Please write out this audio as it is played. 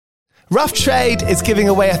Rough Trade is giving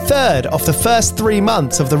away a third of the first 3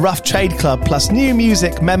 months of the Rough Trade Club plus new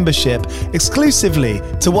music membership exclusively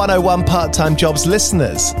to 101 Part-Time Jobs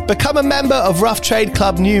listeners. Become a member of Rough Trade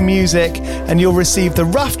Club New Music and you'll receive the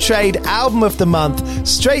Rough Trade Album of the Month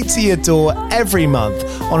straight to your door every month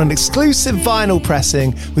on an exclusive vinyl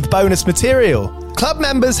pressing with bonus material. Club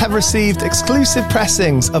members have received exclusive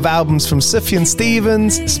pressings of albums from Sufjan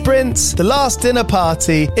Stevens, Sprints, The Last Dinner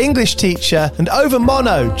Party, English Teacher, and Over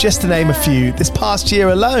Mono, just to name a few, this past year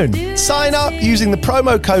alone. Sign up using the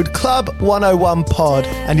promo code CLUB101POD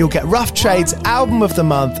and you'll get Rough Trade's Album of the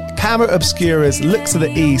Month, Camera Obscura's Look to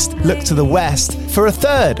the East, Look to the West for a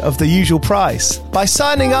third of the usual price. By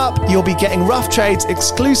signing up, you'll be getting Rough Trade's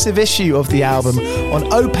exclusive issue of the album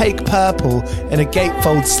on opaque purple in a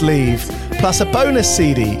gatefold sleeve, plus a bonus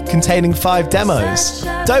CD containing 5 demos.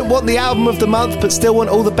 Don't want the album of the month but still want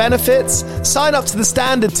all the benefits? Sign up to the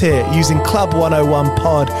standard tier using Club 101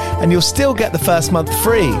 Pod and you'll still get the first month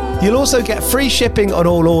free. You'll also get free shipping on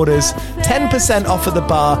all orders, 10% off at the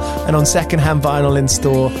bar and on secondhand vinyl in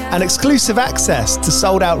store, and exclusive access to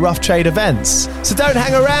sold out Rough Trade events. So don't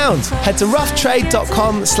hang around. Head to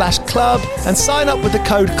roughtrade.com/club and sign up with the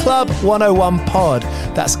code CLUB101POD.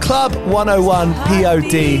 That's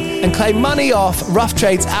CLUB101POD and claim money off Rough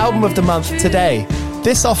Trade's Album of the Month today.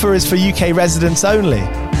 This offer is for UK residents only.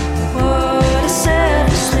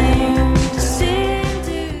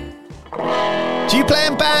 Do you play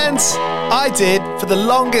in bands? I did for the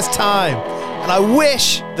longest time. And I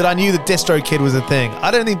wish that I knew that DistroKid was a thing.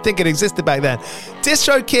 I don't even think it existed back then.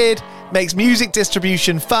 DistroKid makes music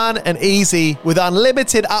distribution fun and easy with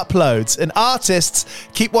unlimited uploads, and artists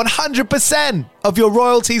keep 100% of your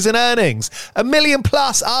royalties and earnings. 1 million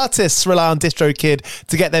plus artists rely on DistroKid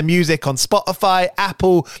to get their music on Spotify,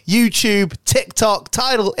 Apple, YouTube, TikTok,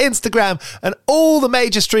 Tidal, Instagram, and all the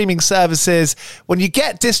major streaming services. When you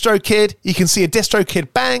get DistroKid, you can see a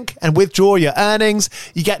DistroKid bank and withdraw your earnings.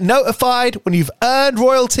 You get notified when you've earned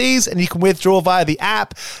royalties and you can withdraw via the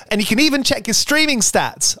app. And you can even check your streaming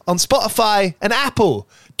stats on Spotify and Apple.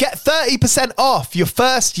 Get 30% off your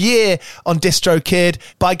first year on DistroKid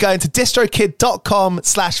by going to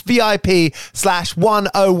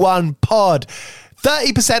distrokid.com/VIP/101pod.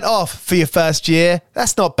 30% off for your first year.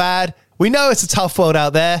 That's not bad. We know it's a tough world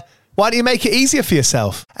out there. Why don't you make it easier for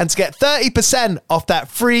yourself? And to get 30% off that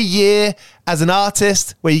free year as an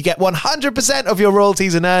artist, where you get 100% of your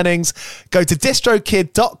royalties and earnings, go to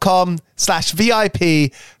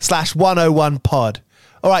distrokid.com/VIP/101pod.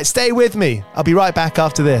 All right, stay with me. I'll be right back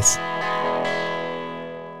after this.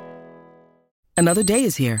 Another day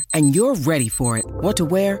is here, and you're ready for it. What to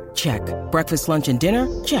wear? Check. Breakfast, lunch, and dinner?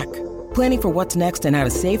 Check. Planning for what's next and how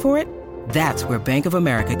to save for it? That's where Bank of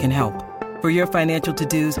America can help. For your financial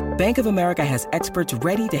to-dos, Bank of America has experts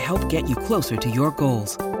ready to help get you closer to your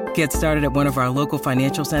goals. Get started at one of our local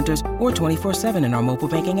financial centers or 24/7 in our mobile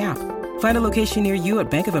banking app. Find a location near you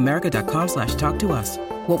at bankofamerica.com/talktous.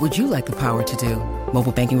 What would you like the power to do?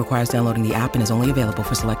 Mobile banking requires downloading the app and is only available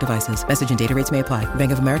for select devices. Message and data rates may apply.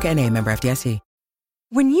 Bank of America N.A., member FDIC.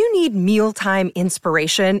 When you need mealtime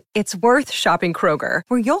inspiration, it's worth shopping Kroger,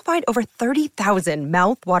 where you'll find over 30,000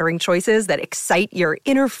 mouth-watering choices that excite your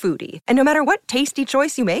inner foodie. And no matter what tasty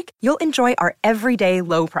choice you make, you'll enjoy our everyday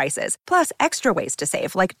low prices, plus extra ways to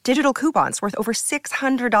save, like digital coupons worth over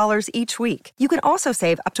 $600 each week. You can also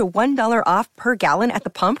save up to $1 off per gallon at the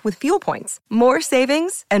pump with fuel points. More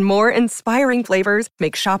savings and more inspiring flavors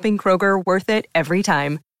make shopping Kroger worth it every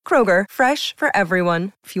time. Kroger, fresh for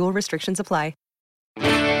everyone. Fuel restrictions apply.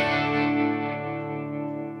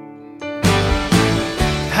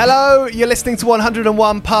 Hello, you're listening to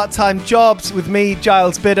 101 Part-Time Jobs with me,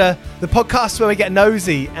 Giles Bidder, the podcast where we get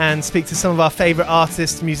nosy and speak to some of our favourite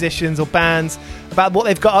artists, musicians or bands about what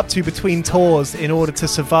they've got up to between tours in order to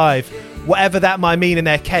survive, whatever that might mean in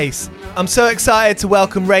their case. I'm so excited to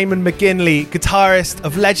welcome Raymond McGinley, guitarist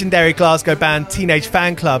of legendary Glasgow band Teenage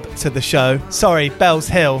Fanclub, to the show. Sorry, Bells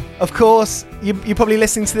Hill. Of course, you're probably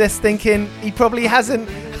listening to this thinking he probably hasn't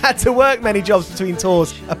had to work many jobs between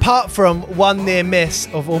tours, apart from one near miss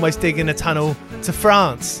of almost digging a tunnel to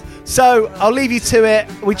France. So I'll leave you to it.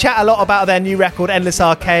 We chat a lot about their new record, Endless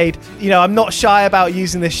Arcade. You know, I'm not shy about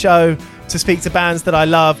using this show to speak to bands that I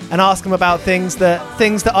love and ask them about things that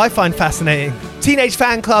I find fascinating. Teenage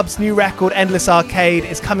Fanclub's new record, Endless Arcade,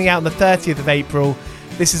 is coming out on the 30th of April.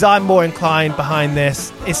 This is I'm More Inclined behind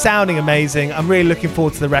this. It's sounding amazing. I'm really looking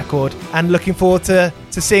forward to the record and looking forward to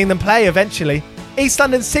seeing them play eventually. East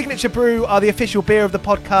London's Signature Brew are the official beer of the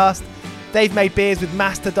podcast. They've made beers with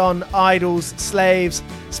Mastodon, Idols, Slaves,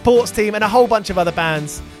 Sports Team and a whole bunch of other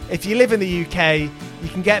bands. If you live in the UK, you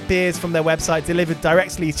can get beers from their website delivered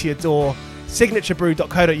directly to your door.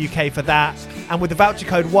 signaturebrew.co.uk for that. And with the voucher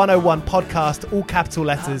code 101podcast, all capital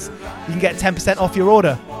letters, you can get 10% off your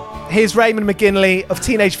order. Here's Raymond McGinley of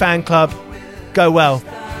Teenage Fanclub. Go well.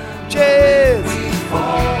 Cheers!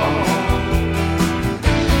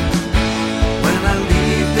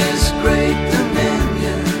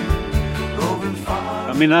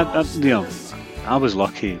 I mean, I was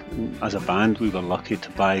lucky. As a band, we were lucky to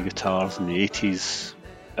buy guitars in the 80s.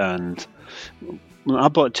 And I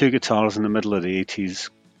bought 2 guitars in the middle of the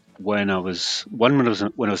 80s when I was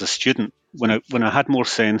a student. When I had more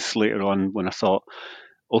sense later on, when I thought,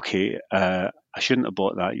 okay, I shouldn't have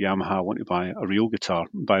bought that Yamaha. I want to buy a real guitar.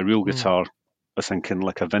 By a real guitar, I was thinking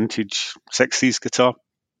like a vintage 60s guitar.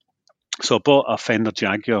 So I bought a Fender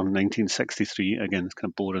Jaguar in 1963. Again, it's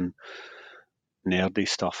kind of boring, nerdy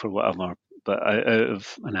stuff or whatever. But out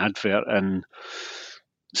of an advert in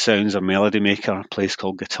Sounds or Melody Maker, a place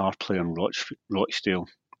called Guitar Player in Rochdale.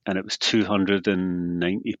 And it was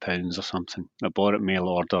 £290 or something. I bought it mail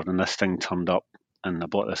order, and this thing turned up, and I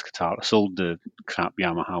bought this guitar. I sold the crap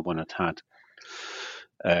Yamaha one I'd had,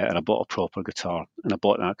 and I bought a proper guitar. And I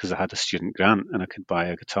bought that because I had a student grant, and I could buy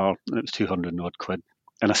a guitar, and it was 200 odd quid.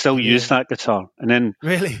 And I still use that guitar. And then,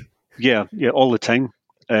 really, yeah, all the time.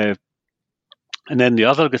 And then the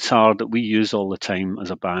other guitar that we use all the time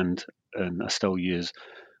as a band, and I still use.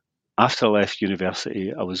 After I left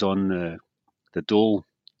university, I was on the dole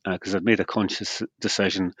because I'd made a conscious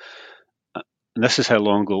decision. And this is how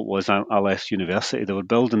long ago it was. I left university. They were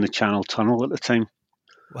building the Channel Tunnel at the time.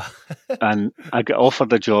 Wow. And I got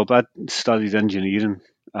offered a job. I'd studied engineering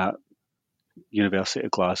at University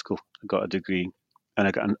of Glasgow. I got a degree. And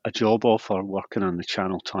I got a job offer working on the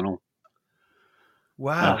Channel Tunnel.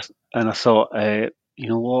 Wow. And I thought, you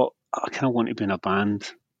know what? I kind of want to be in a band.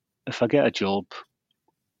 If I get a job,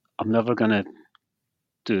 I'm never going to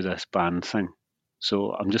do this band thing.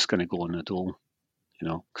 So I'm just going to go on the dole,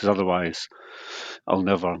 because otherwise I'll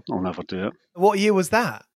never do it. What year was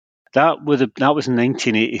that? That was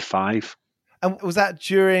 1985. And was that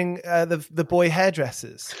during the boy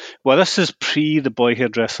hairdressers? Well, this is pre the boy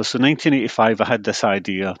hairdressers. So 1985, I had this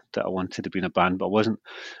idea that I wanted to be in a band, but I wasn't.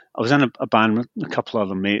 I was in a band with a couple of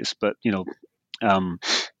other mates, but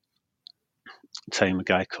time a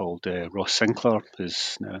guy called Ross Sinclair,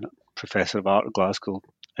 who's now a professor of art at Glasgow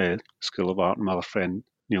School of Art, and my other friend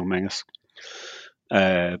Neil Mingus.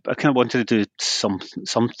 I kind of wanted to do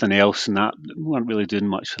something else, and that we weren't really doing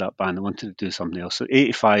much for that band. I wanted to do something else. So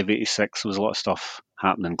 85, 86, there was a lot of stuff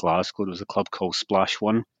happening in Glasgow. There was a club called Splash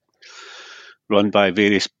One, run by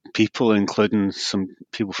various people, including some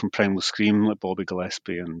people from Primal Scream, like Bobby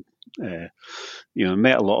Gillespie, and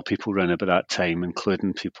met a lot of people around about that time,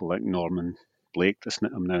 including people like Norman Blake, that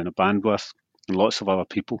I'm now in a band with, and lots of other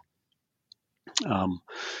people.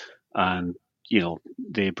 And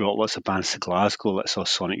they brought lots of bands to Glasgow. I saw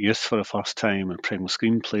Sonic Youth for the first time, and Primal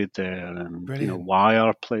Scream played there, and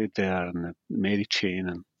Wire played there, and the Mary Chain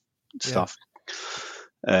and stuff.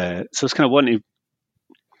 So it's kind of wanting to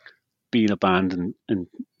be in a band and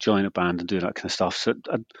join a band and do that kind of stuff. So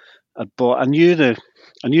I knew the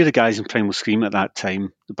guys in Primal Scream at that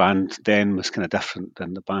time. The band then was kind of different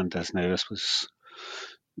than the band is now. This was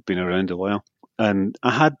been around a while, and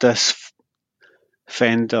I had this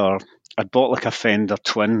Fender. I'd bought like a Fender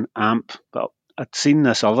Twin amp, but I'd seen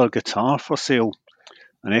this other guitar for sale,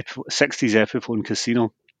 an 60s Epiphone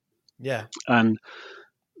Casino. Yeah. And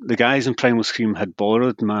the guys in Primal Scream had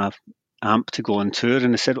borrowed my amp to go on tour,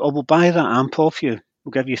 and they said, "Oh, we'll buy that amp off you.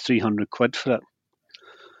 We'll give you 300 quid for it."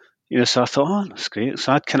 So I thought, oh, that's great.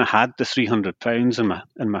 So I'd kind of had the £300 in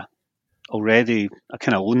my already. I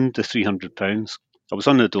kind of owned the £300. I was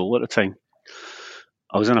on the dole at the time.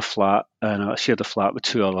 I was in a flat, and I shared a flat with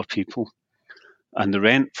 2 other people. And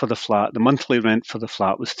the monthly rent for the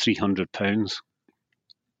flat was £300.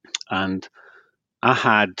 And I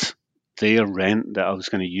had their rent that I was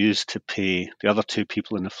going to use to pay the other 2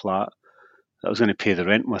 people in the flat that I was going to pay the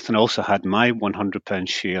rent with. And I also had my £100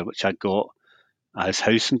 share, which I got as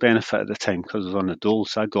housing benefit at the time because I was on the dole.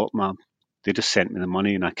 So they just sent me the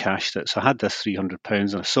money and I cashed it. So I had this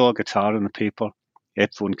 £300, and I saw a guitar in the paper,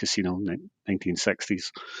 Epiphone Casino,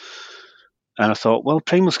 1960s. And I thought, well,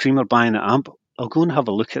 Primal Scream are buying an amp. I'll go and have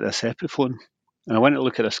a look at this Epiphone. And I went to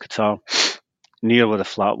look at this guitar near where the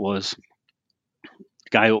flat was. The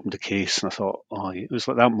guy opened the case, and I thought, oh, it was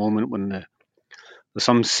like that moment when there's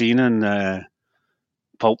some scene in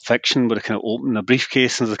Pulp Fiction where they kind of open a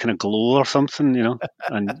briefcase and there's a kind of glow or something,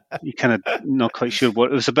 and you kind of not quite sure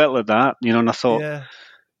what. It was a bit like that, and I thought,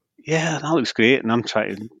 yeah, that looks great, and I'm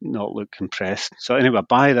trying to not look impressed. So anyway, I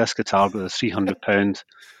buy this guitar with a £300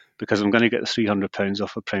 because I'm going to get the £300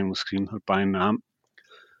 off of Primal Scream for buying the amp.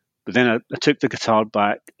 But then I took the guitar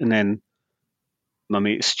back, and then my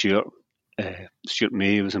mate Stuart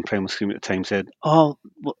May, who was in Primal Scream at the time, said, "Oh,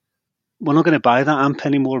 we're not going to buy that amp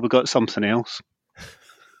anymore. We got something else."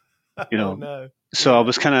 Oh no! So I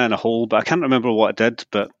was kind of in a hole, but I can't remember what I did.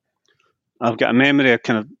 But I've got a memory. I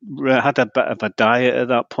kind of had a bit of a diet at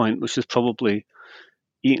that point, which was probably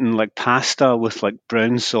eating like pasta with like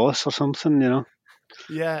brown sauce or something,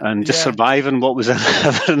 and just surviving what was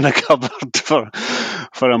ever in the cupboard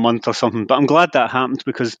for a month or something. But I'm glad that happened,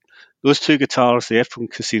 because those two guitars, the F1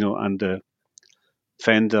 Casino and the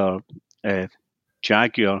Fender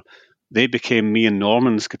Jaguar, they became me and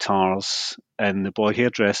Norman's guitars in the Boy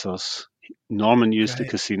Hairdressers. Norman used the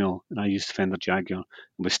Casino and I used the Fender Jaguar.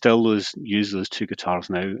 And we still use those two guitars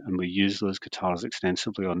now, and we use those guitars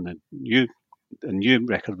extensively on the new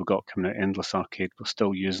record we got coming out, Endless Arcade. We're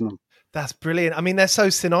still using them. That's brilliant. I mean, they're so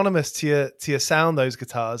synonymous to your sound, those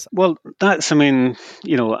guitars. Well, people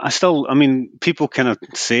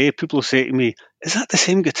say to me, "Is that the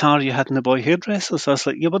same guitar you had in the Boy Hairdressers?" I was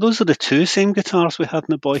like, "Yeah, but those are the two same guitars we had in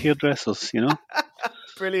the Boy Hairdressers,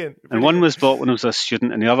 Brilliant. And one was bought when I was a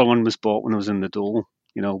student, and the other one was bought when I was in the Dole,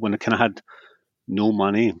 when I kind of had no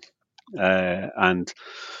money, and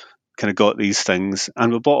kind of got these things.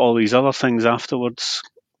 And we bought all these other things afterwards,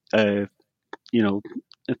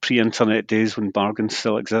 the pre-internet days when bargains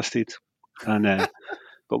still existed. And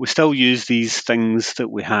but we still use these things that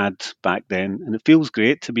we had back then, and it feels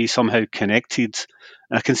great to be somehow connected.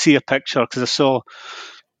 And I can see a picture, because I saw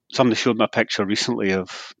somebody showed me a picture recently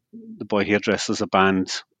of the Boy Hairdressers, a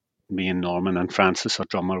band me and Norman and Francis, our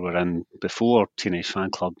drummer, were in before Teenage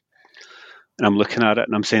Fanclub. And I'm looking at it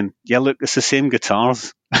and I'm saying, yeah, look, it's the same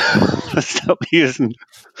guitars. Stop using.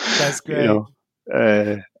 That's great.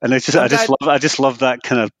 And I just love that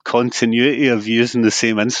kind of continuity of using the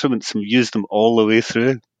same instruments, and use them all the way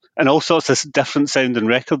through, and all sorts of different sounding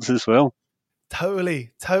records as well.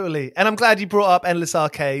 Totally. And I'm glad you brought up Endless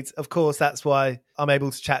Arcade. Of course, that's why I'm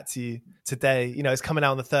able to chat to you today. It's coming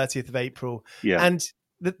out on the 30th of April. Yeah. And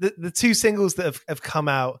the two singles that have come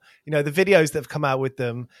out, the videos that have come out with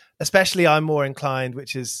them, especially I'm More Inclined,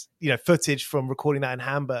 which is, footage from recording that in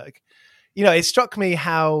Hamburg. It struck me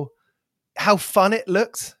how fun it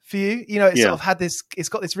looked for you. Sort of had it's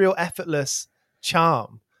got this real effortless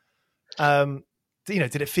charm. Did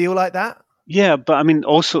it feel like that? Yeah, but I mean,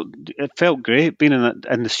 also it felt great being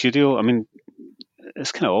in the studio. I mean,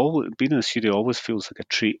 it's kind of all being in the studio always feels like a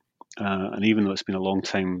treat. And even though it's been a long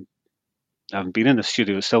time I haven't been in the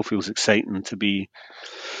studio, it still feels exciting to be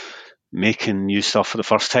making new stuff for the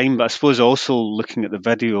first time. But I suppose also looking at the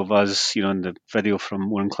video of us, and the video from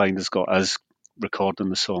More Inclined has got us recording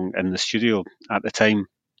the song in the studio at the time.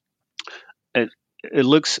 It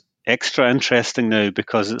looks extra interesting now,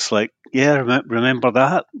 because it's like, yeah, remember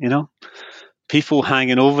that, people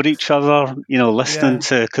hanging over each other, listening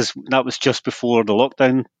to, because that was just before the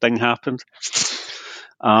lockdown thing happened.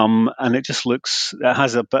 And it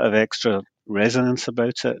has a bit of extra resonance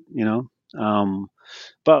about it,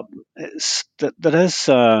 but it's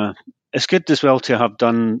good as well to have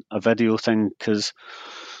done a video thing, because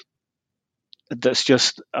that's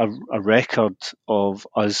just a record of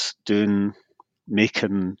us doing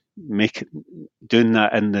that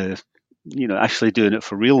in the, actually doing it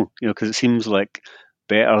for real, because it seems like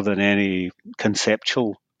better than any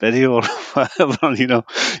conceptual video or whatever, you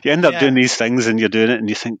end up doing these things and you're doing it and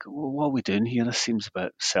you think, well, what are we doing here? This seems a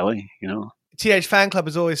bit silly, Teenage Fanclub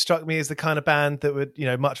has always struck me as the kind of band that would,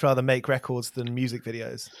 much rather make records than music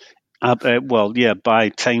videos. Well, yeah, by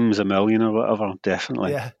times a million or whatever,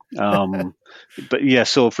 definitely. Yeah. But yeah,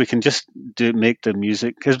 so if we can just make the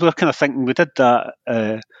music, because we're kind of thinking, we did that,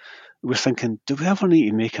 we're thinking, do we ever need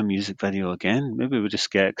to make a music video again? Maybe we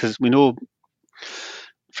just because we know a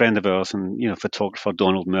friend of ours and, photographer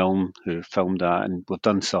Donald Milne, who filmed that, and we've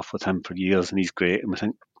done stuff with him for years and he's great. And we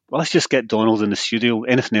think, well, let's just get Donald in the studio.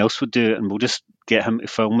 Anything else would do it, and we'll just get him to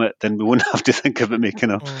film it. Then we won't have to think about making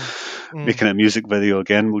a music video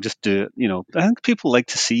again. We'll just do it. I think people like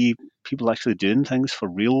to see people actually doing things for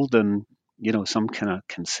real than, some kind of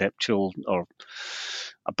conceptual or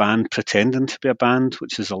a band pretending to be a band,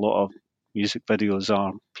 which is a lot of music videos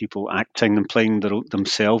are people acting and playing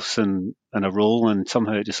themselves in a role, and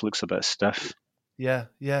somehow it just looks a bit stiff. Yeah,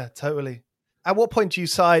 totally. At what point do you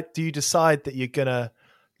decide that you're gonna,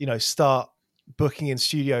 start booking in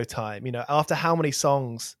studio time? After how many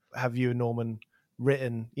songs have you and Norman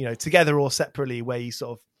written, together or separately, where you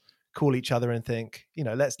sort of call each other and think,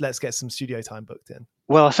 let's get some studio time booked in?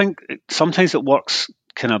 Well, I think sometimes it works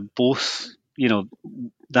kind of both,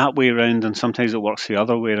 that way around, and sometimes it works the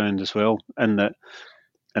other way around as well. And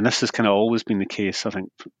this has kind of always been the case, I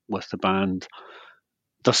think, with the band,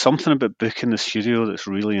 there's something about booking the studio that's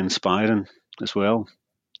really inspiring as well.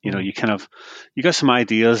 You know, you got some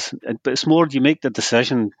ideas, but it's more you make the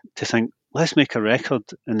decision to think, let's make a record,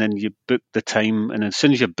 and then you book the time, and as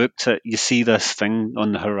soon as you've booked it, you see this thing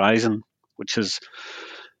on the horizon, which is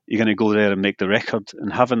you're going to go there and make the record,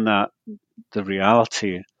 and having that, the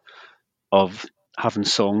reality of having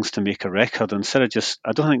songs to make a record instead of just,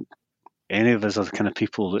 I don't think any of us are the kind of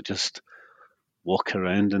people that just walk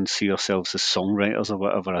around and see ourselves as songwriters or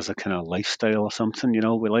whatever as a kind of lifestyle or something. You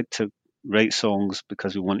know, we like to write songs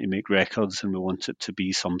because we want to make records and we want it to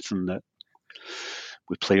be something that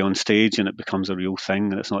we play on stage and it becomes a real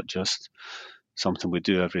thing and it's not just something we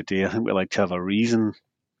do every day. I think we like to have a reason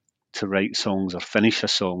to write songs or finish a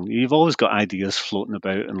song. You've always got ideas floating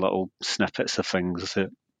about and little snippets of things that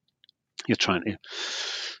you're trying to.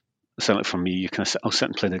 Certainly for me, I'll sit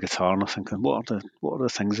and play the guitar and I'm thinking, what are the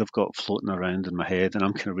things I've got floating around in my head? And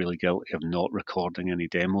I'm kind of really guilty of not recording any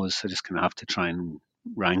demos. I just kind of have to try and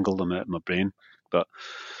wrangle them out of my brain. But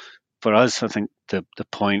for us, I think the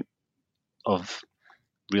point of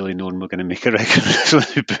really knowing we're going to make a record is when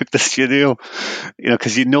we book the studio, you know,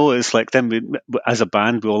 because it's like then we, as a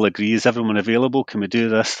band, we all agree, is everyone available? Can we do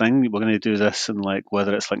this thing? We're going to do this in like,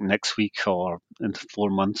 whether it's like next week or in 4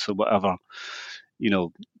 months or whatever. You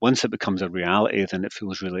know, once it becomes a reality, then it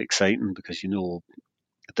feels really exciting because you know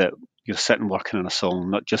that you're sitting working on a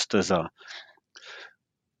song, not just as a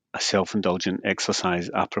self-indulgent exercise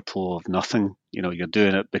apropos of nothing. You know, you're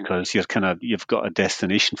doing it because you've got a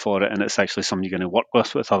destination for it and it's actually something you're going to work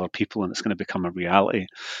with other people and it's going to become a reality.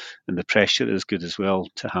 And the pressure is good as well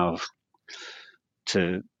to have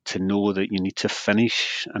to know that you need to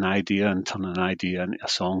finish an idea and turn an idea into a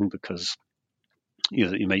song because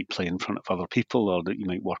that you might play in front of other people or that you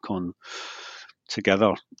might work on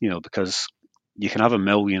together, you know, because you can have a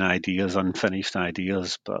million ideas, unfinished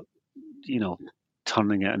ideas, but, you know,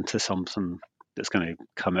 turning it into something that's going to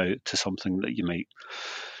come out to something that you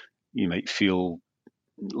might feel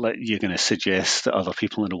like you're going to suggest that other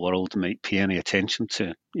people in the world might pay any attention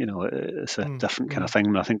to. You know, it's a different kind of thing.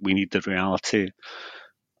 And I think we need the reality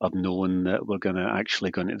of knowing that we're going to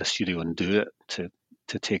actually go into the studio and do it to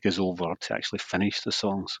take us over to actually finish the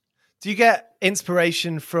songs. Do you get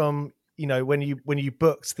inspiration from, you know, when you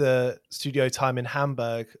booked the studio time in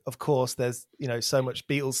Hamburg? Of course, there's, you know, so much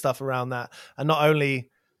Beatles stuff around that, and not only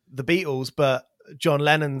the Beatles, but John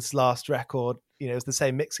Lennon's last record. You know, it was the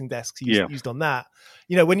same mixing desks used on that.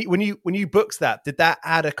 You know, when you booked that, did that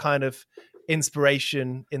add a kind of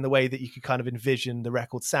inspiration in the way that you could kind of envision the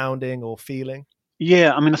record sounding or feeling?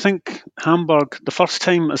 Yeah, I mean, I think Hamburg, the first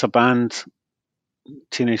time as a band,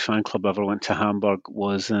 Teenage Fanclub ever went to Hamburg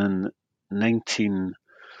was in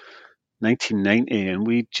 1990, and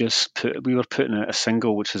we were putting out a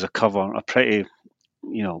single, which is a cover, a pretty,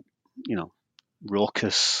 you know,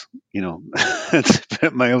 raucous, you know, to put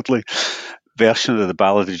it mildly, version of the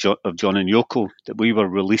Ballad of John and Yoko that we were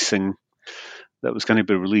releasing, that was going to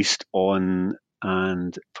be released on,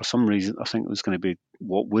 and for some reason, I think it was going to be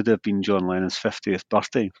what would have been John Lennon's 50th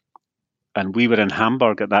birthday. And we were in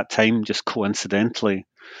Hamburg at that time, just coincidentally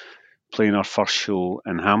playing our first show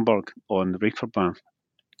in Hamburg on the Reeperbahn.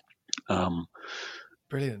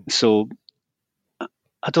 Brilliant. So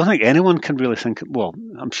I don't think anyone can really think, well,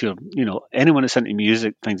 I'm sure, you know, anyone that's into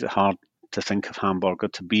music finds it hard to think of Hamburg or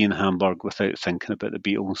to be in Hamburg without thinking about the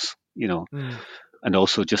Beatles, you know, and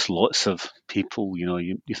also just lots of people, you know,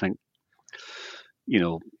 you think, you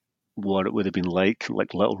know, what it would have been like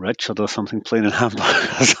Little Richard or something playing in Hamburg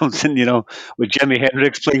or something, you know, with Jimi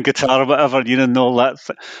Hendrix playing guitar or whatever, you know, and all that,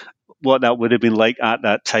 what that would have been like at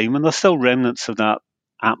that time. And there's still remnants of that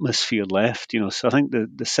atmosphere left, you know. So I think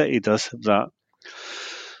the city does have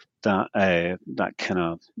that kind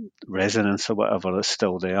of resonance or whatever that's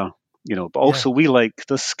still there, you know. But also we like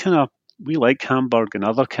Hamburg in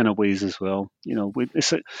other kind of ways as well, you know.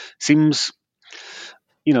 It seems,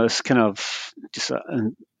 you know, it's kind of just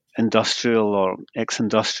an industrial or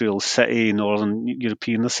ex-industrial city, Northern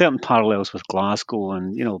European. There's certain parallels with Glasgow,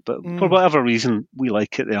 and you know, but for whatever reason, we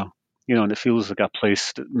like it there. You know, and it feels like a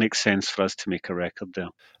place that makes sense for us to make a record there.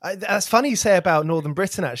 That's funny you say about Northern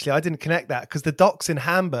Britain. Actually, I didn't connect that because the docks in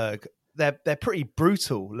Hamburg, they're pretty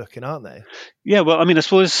brutal looking, aren't they? Yeah, well, I mean, I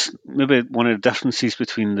suppose maybe one of the differences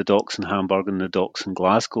between the docks in Hamburg and the docks in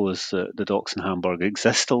Glasgow is that the docks in Hamburg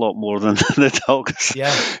exist a lot more than the docks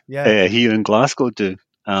here in Glasgow do.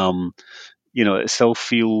 You know, it still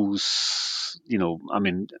feels, you know, I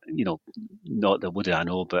mean, you know, not that would I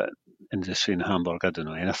know, but industry in Hamburg, I don't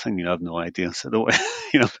know anything, you know, I have no idea. So,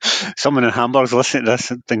 you know, someone in Hamburg's listening to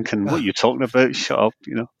this and thinking, what are you talking about? Shut up,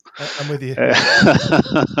 you know. I'm with you.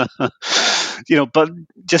 You know, but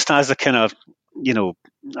just as a kind of, you know,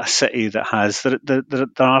 a city that has there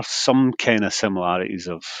are some kind of similarities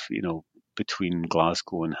of between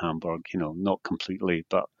Glasgow and Hamburg. Not completely,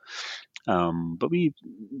 but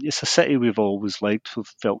it's a city we've always liked. We've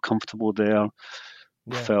felt comfortable there.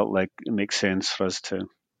 We felt like it makes sense for us to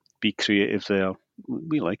be creative there.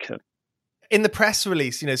 We like it. In the press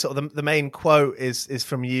release, sort of the main quote is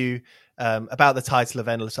from you about the title of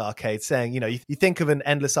Endless Arcade, saying, you think of an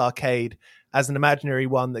endless arcade as an imaginary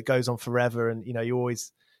one that goes on forever. And, you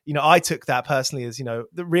always, I took that personally as,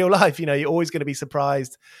 the real life, you're always going to be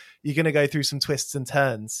surprised. You're going to go through some twists and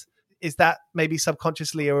turns. Is that maybe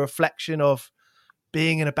subconsciously a reflection of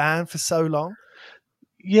being in a band for so long?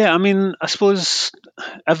 Yeah, I mean, I suppose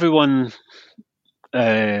everyone,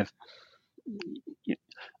 I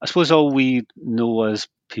suppose all we know as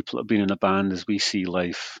people that have been in a band is we see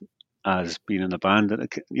life as being in a band. And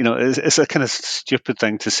it's a kind of stupid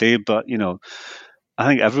thing to say, but I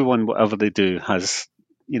think everyone, whatever they do, has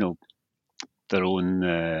their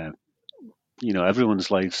own.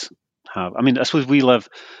 Everyone's lives have. I mean, I suppose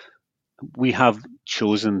we have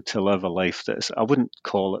chosen to live a life that's, I wouldn't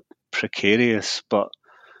call it precarious, but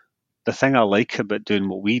the thing I like about doing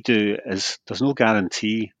what we do is there's no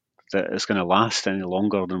guarantee that it's going to last any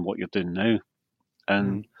longer than what you're doing now.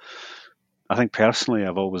 And I think personally,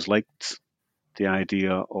 I've always liked the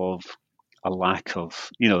idea of a lack of,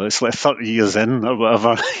 it's like 30 years in or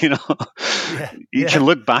whatever, you can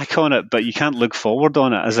look back on it, but you can't look forward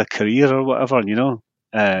on it as a career or whatever,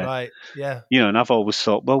 right. Yeah. And I've always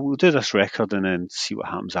thought, well, we'll do this record and then see what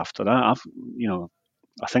happens after that.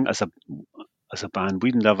 I think as a band,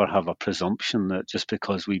 we'd never have a presumption that just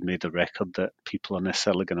because we made a record that people are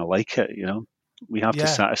necessarily going to like it. We have to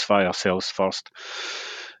satisfy ourselves first,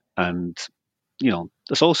 and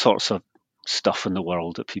there's all sorts of stuff in the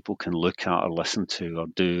world that people can look at or listen to or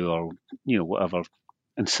do or whatever,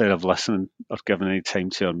 instead of listening or giving any time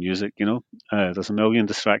to our music. There's a million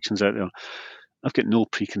distractions out there. I've got no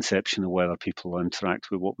preconception of whether people interact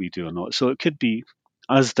with what we do or not. So it could be,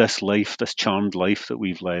 as this charmed life that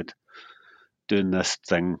we've led, doing this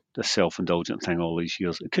thing, this self-indulgent thing all these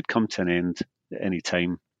years, it could come to an end at any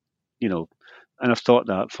time, and I've thought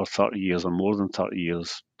that for 30 years or more than 30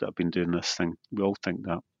 years that I've been doing this thing. We all think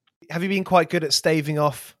that. Have you been quite good at staving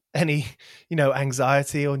off any,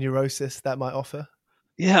 anxiety or neurosis that might offer?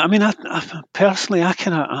 Yeah, I mean, I personally, I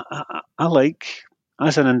like,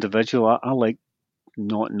 as an individual, I like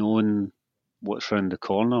not knowing what's around the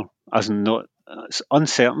corner.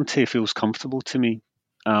 Uncertainty feels comfortable to me.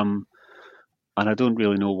 And I don't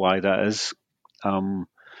really know why that is.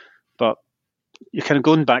 But you're kind of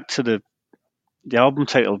going back to the album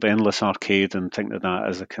title of Endless Arcade and think that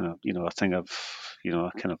as a kind of, a thing of,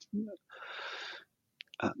 a kind of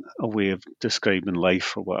a way of describing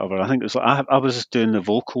life or whatever. I think it was like, I was doing the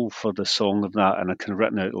vocal for the song of that, and I kind of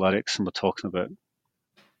written out lyrics and we're talking about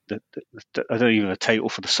I don't even have a title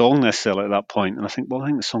for the song necessarily at that point. And I think, well, I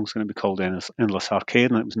think the song's going to be called Endless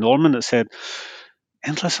Arcade. And it was Norman that said,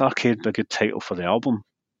 Endless Arcade would be a good title for the album,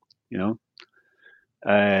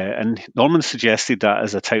 and Norman suggested that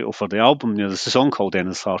as a title for the album. There's a song called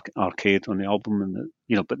Endless Arcade on the album, and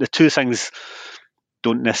but the two things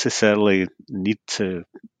don't necessarily need to,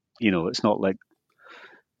 it's not like,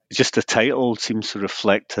 just the title seems to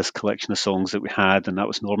reflect this collection of songs that we had, and that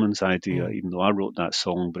was Norman's idea, even though I wrote that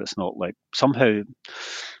song. But it's not like, somehow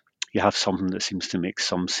you have something that seems to make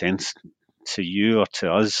some sense to you or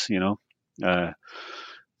to us,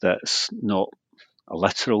 that's not a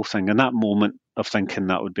literal thing. And that moment of thinking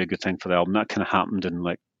that would be a good thing for the album, that kind of happened in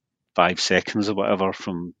like 5 seconds or whatever,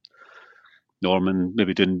 from Norman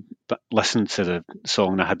maybe listen to the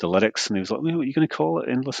song and I had the lyrics, and he was like, well, what are you going to call it?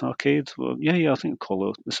 Endless Arcade? Well, yeah, I think I'll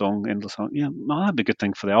call the song Endless Arcade. Yeah, well, that'd be a good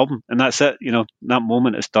thing for the album. And that's it, that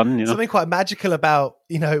moment it's done, Something quite magical about,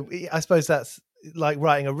 I suppose that's like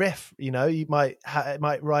writing a riff, you might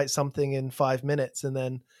write something in 5 minutes and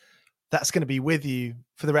then that's going to be with you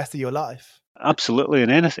for the rest of your life. Absolutely.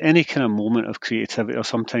 And any kind of moment of creativity, or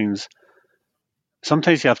sometimes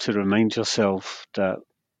you have to remind yourself that,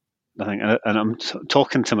 I think, and I'm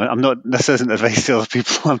talking to this isn't advice to other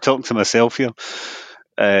people, I'm talking to myself here.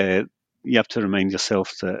 You have to remind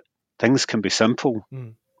yourself that things can be simple,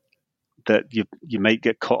 that you might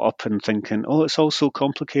get caught up in thinking, oh, it's all so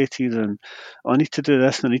complicated, and I need to do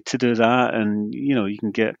this and I need to do that. And, you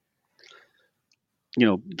can get,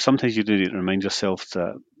 sometimes you do need to remind yourself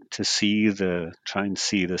that to try and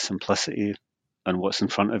see the simplicity and what's in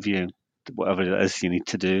front of you, whatever it is you need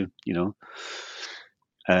to do,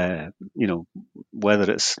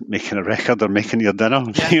 whether it's making a record or making your dinner,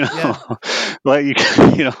 like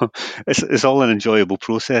it's all an enjoyable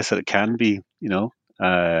process that it can be,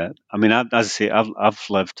 I mean, as I say, I've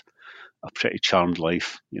lived a pretty charmed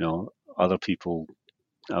life. Other people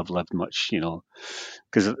have lived much.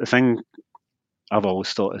 Because the thing I've always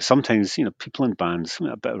thought is sometimes people in bands have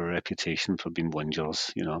a bit of a reputation for being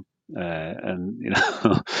whingers. And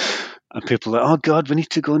and people are like, oh God, we need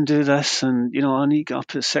to go and do this, and I need to get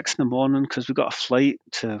up at 6 a.m. because we got a flight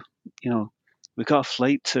to,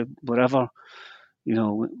 wherever. We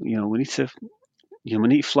need to. We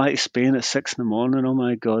need to fly to Spain at 6 a.m. Oh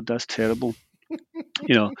my God, that's terrible.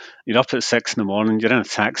 You're up at 6 a.m. You're in a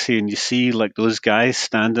taxi, and you see like those guys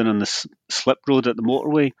standing on the slip road at the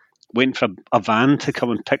motorway, waiting for a van to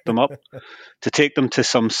come and pick them up, to take them to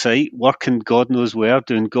some site, working God knows where,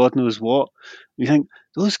 doing God knows what. You think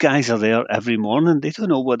those guys are there every morning. They don't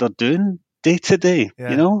know what they're doing day to day.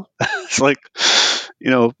 Yeah. It's like,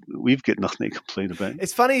 we've got nothing to complain about.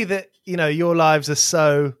 It's funny that, your lives are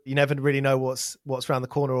so, you never really know what's around the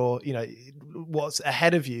corner or, what's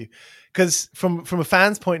ahead of you. Because from a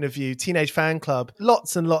fan's point of view, Teenage Fanclub,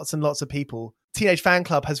 lots and lots and lots of people, Teenage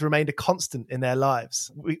Fanclub has remained a constant in their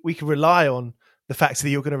lives. We can rely on the fact that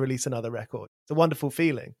you're going to release another record. It's a wonderful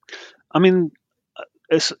feeling. I mean,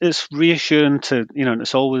 it's reassuring to, and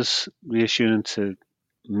it's always reassuring to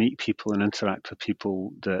meet people and interact with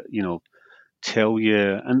people that, tell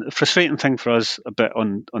you. And the frustrating thing for us a bit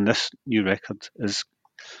on this new record is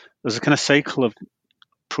there's a kind of cycle of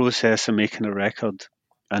process of making a record.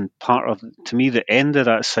 And to me, the end of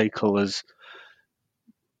that cycle is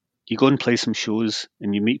you go and play some shows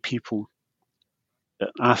and you meet people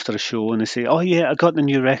after a show and they say, oh yeah, I got the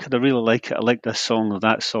new record, I really like it, I like this song or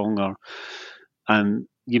that song, and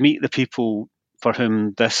you meet the people for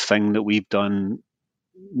whom this thing that we've done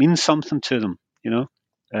means something to them,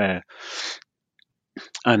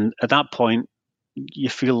 and at that point you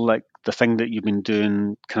feel like the thing that you've been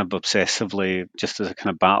doing kind of obsessively, just as a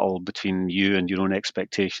kind of battle between you and your own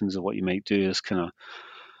expectations of what you might do, is kind of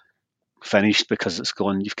finished because it's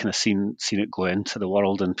gone. You've kind of seen it go into the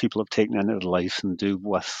world, and people have taken it into their life and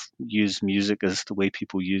use music as the way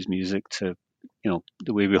people use music to,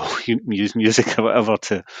 the way we all use music or whatever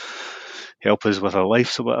to help us with our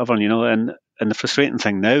lives or whatever, and the frustrating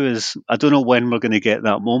thing now is I don't know when we're going to get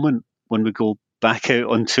that moment when we go back out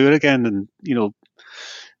on tour again, and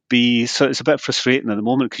so it's a bit frustrating at the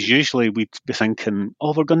moment because usually we'd be thinking,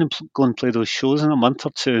 oh, we're going to go and play those shows in a month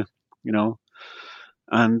or two,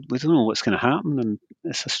 and we don't know what's going to happen, and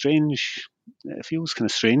it feels kind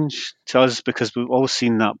of strange to us because we've all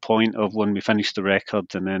seen that point of when we finish the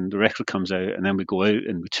record and then the record comes out and then we go out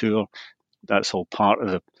and we tour. That's all part of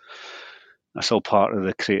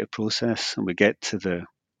the creative process, and we get to the,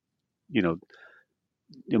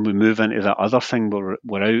 and we move into that other thing where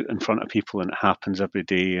we're out in front of people and it happens every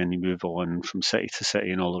day, and you move on from city to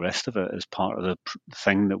city, and all the rest of it is part of the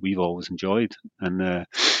thing that we've always enjoyed. And I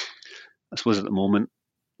suppose at the moment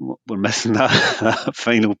we're missing that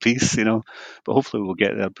final piece, but hopefully we'll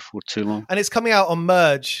get there before too long. And it's coming out on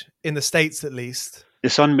Merge in the States, at least.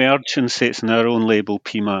 It's on Merge in the States and our own label,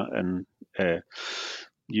 Pima, and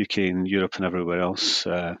UK and Europe and everywhere else,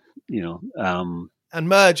 And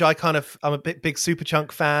Merge, I'm a big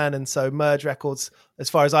Superchunk fan, and so Merge Records, as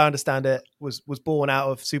far as I understand it, was born out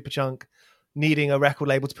of Superchunk needing a record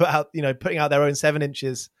label to put out, putting out their own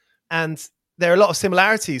 7-inches. And there are a lot of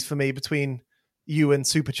similarities for me between you and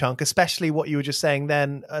Superchunk, especially what you were just saying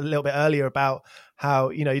then a little bit earlier about how,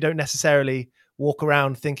 you don't necessarily walk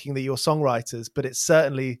around thinking that you're songwriters, but it's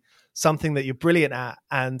certainly something that you're brilliant at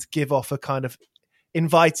and give off a kind of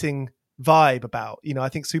inviting vibe about. I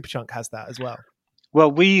think Superchunk has that as well. Well,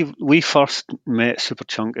 we first met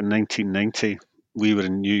Superchunk in 1990. We were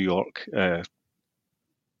in New York, and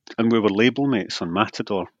we were label mates on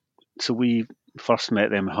Matador. So we first met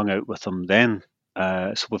them, hung out with them then.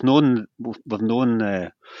 So we've known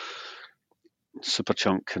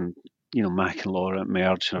Superchunk and Mac and Laura at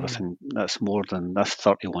Merge and everything. That's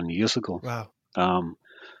 31 years ago. Wow.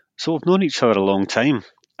 So we've known each other a long time,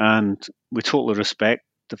 and we totally respect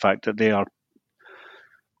the fact that they are.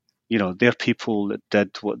 They're people that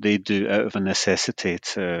did what they do out of a necessity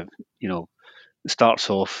to, it starts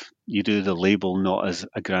off, you do the label not as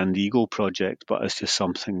a grand ego project, but as just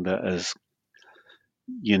something that is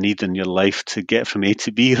you need in your life to get from A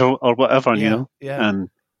to B or whatever, Yeah. And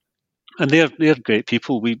they're great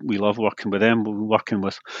people. We love working with them. We're working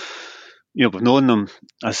with, we've known them,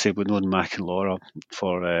 as I say, we've known Mac and Laura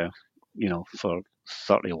for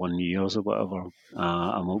 31 years or whatever.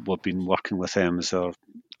 And we've been working with them as our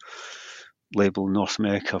label North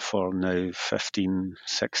America for now 15,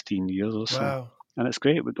 16 years or so. Wow. And it's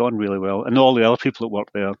great. We've gone really well. And all the other people that work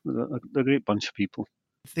there, they're a great bunch of people.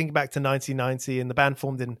 Think back to 1990 and the band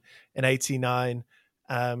formed in 89.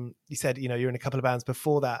 You said, you're in a couple of bands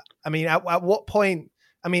before that. I mean, at what point,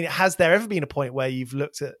 has there ever been a point where you've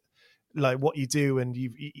looked at like what you do and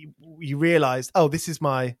you realized, oh, this is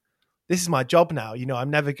my job now. I'm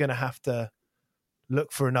never going to have to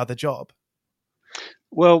look for another job.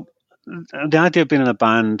 Well, the idea of being in a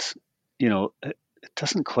band, it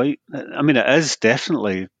doesn't quite. I mean, it is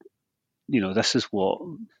definitely. This is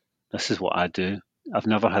what I do. I've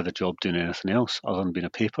never had a job doing anything else other than being a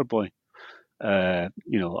paper boy. I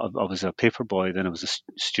was a paper boy, then I was a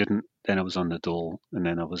student, then I was on the dole, and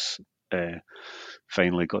then I was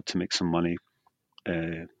finally got to make some money,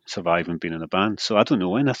 surviving being in a band. So I don't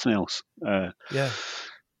know anything else.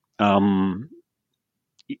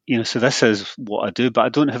 So this is what I do, but I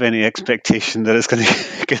don't have any expectation that it's going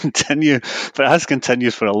to continue. But it has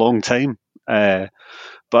continued for a long time.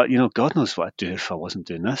 But God knows what I'd do if I wasn't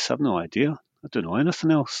doing this. I've no idea. I don't know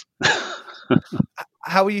anything else.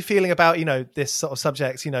 How are you feeling about, this sort of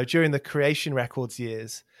subject, during the Creation Records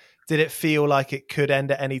years? Did it feel like it could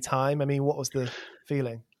end at any time? I mean, what was the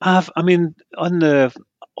feeling? All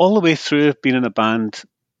the way through being in a band,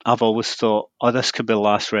 I've always thought, oh, this could be the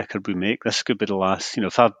last record we make. This could be the last,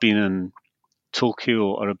 if I've been in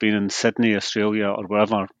Tokyo or I've been in Sydney, Australia or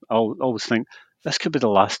wherever, I'll always think, this could be the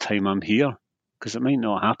last time I'm here because it might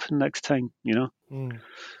not happen next time,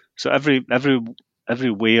 So every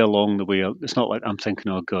way along the way, it's not like I'm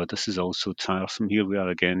thinking, oh God, this is all so tiresome. Here we are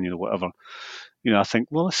again, whatever. I think,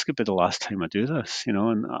 well, this could be the last time I do this,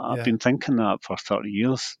 and I've been thinking that for 30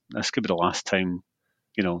 years. This could be the last time,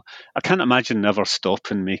 I can't imagine never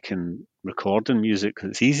stopping recording music because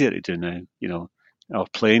it's easier to do now, or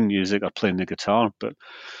playing music or playing the guitar, but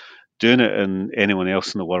doing it and anyone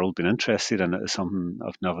else in the world being interested in it is something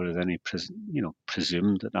I've never had any,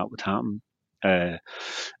 presumed that would happen. But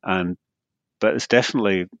it's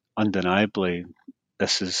definitely, undeniably,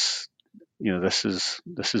 this is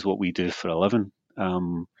what we do for a living.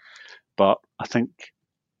 But I think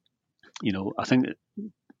we'd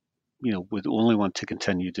only want to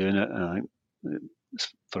continue doing it. And I think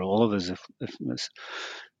it's for all of us, if it's,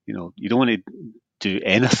 you don't want to do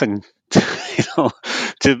anything,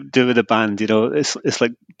 to do with a band. It's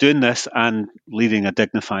like doing this and leading a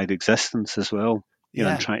dignified existence as well.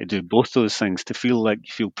 And trying to do both those things to feel like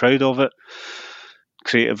you feel proud of it,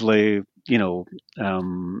 creatively,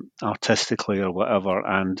 artistically or whatever,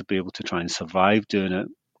 and to be able to try and survive doing it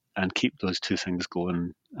and keep those two things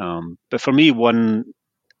going. But for me, one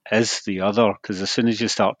is the other, because as soon as you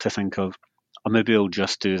start to think of, oh, maybe I'll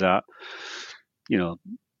just do that, there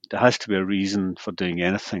has to be a reason for doing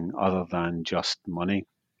anything other than just money.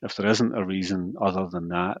 If there isn't a reason other than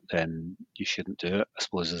that, then you shouldn't do it, I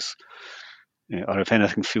suppose. Or if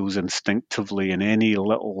anything feels instinctively in any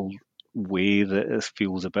little way that it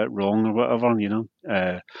feels a bit wrong or whatever,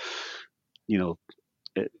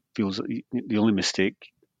 it feels the only mistake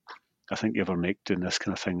I think you ever make doing this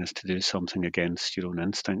kind of thing is to do something against your own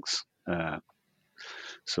instincts.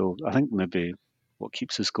 So I think maybe what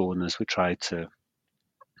keeps us going is we try to,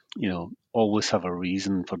 always have a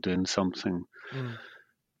reason for doing something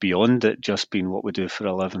beyond it just being what we do for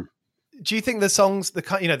a living. Do you think the songs,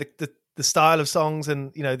 the style of songs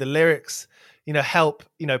and, the lyrics, help,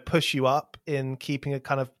 push you up in keeping a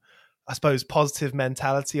kind of, I suppose, positive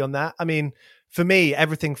mentality on that? I mean, for me,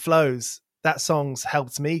 Everything Flows, that song's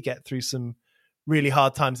helped me get through some really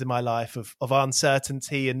hard times in my life of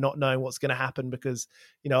uncertainty and not knowing what's going to happen because,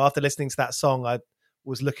 after listening to that song, I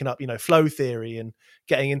was looking up, flow theory and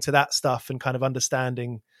getting into that stuff and kind of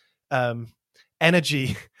understanding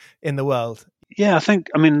energy in the world. Yeah,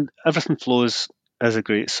 Everything Flows is a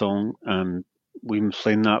great song, and we've been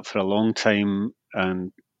playing that for a long time.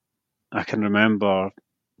 And I can remember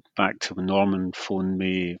back to when Norman phoned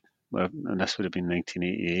me, and this would have been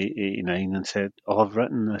 1988, 89, and said, oh, I've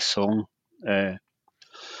written this song. I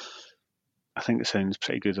think it sounds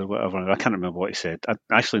pretty good or whatever. I can't remember what he said.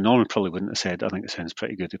 Actually, Norman probably wouldn't have said, I think it sounds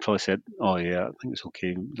pretty good. He probably said, oh yeah, I think it's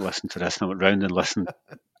okay, listen to this. And I went round and listened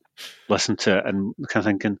to it and kind of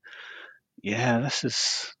thinking, yeah, this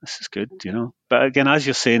is good, But again, as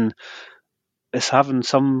you're saying, it's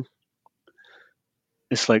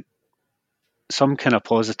like some kind of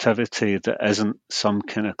positivity that isn't some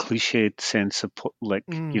kind of cliched sense of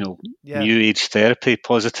new age therapy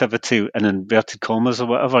positivity in inverted commas or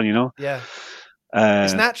whatever, Yeah.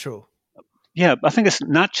 It's natural. Yeah, I think it's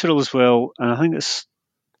natural as well, and I think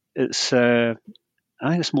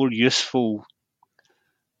it's more useful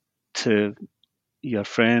to your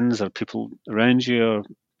friends or people around you or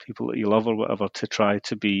people that you love or whatever to try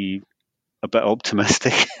to be a bit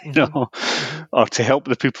optimistic, or to help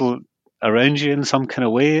the people around you in some kind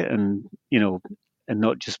of way, and and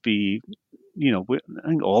not just be I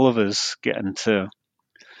think all of us get into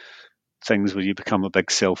things where you become a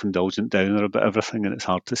big self-indulgent downer about everything, and it's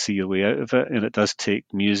hard to see your way out of it. And it does take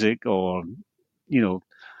music or,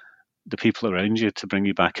 the people around you to bring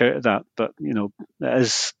you back out of that. But, it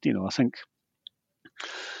is, I think,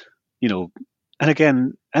 and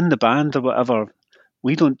again, in the band or whatever,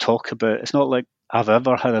 we don't talk about, it's not like I've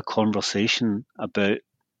ever had a conversation about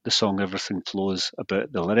the song Everything Flows,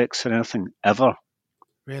 about the lyrics or anything, ever.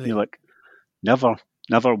 Really? Like, never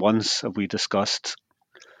once have we discussed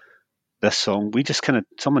this song. We just kind of,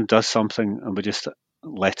 someone does something and we just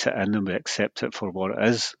let it in and we accept it for what it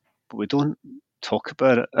is, but we don't talk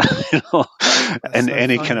about it, in so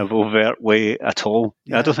any funny. kind of overt way at all.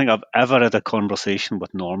 Yeah. I don't think I've ever had a conversation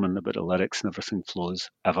with Norman about the lyrics and Everything Flows,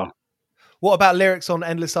 ever. What about lyrics on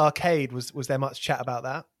Endless Arcade? Was there much chat about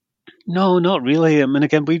that? No, not really. I mean,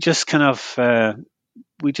 again, we just kind of,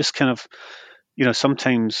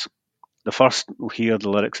 sometimes the first we'll hear the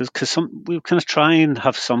lyrics is because we kind of try and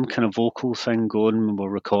have some kind of vocal thing going when we're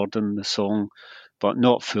recording the song, but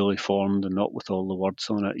not fully formed and not with all the words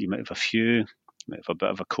on it. You might have a few, might have a bit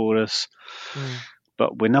of a chorus,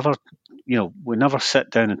 but we never sit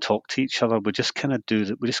down and talk to each other. We just kind of do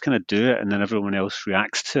that. We just kind of do it, and then everyone else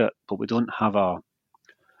reacts to it. But we don't have a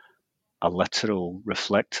literal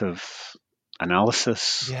reflective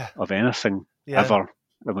analysis of anything ever,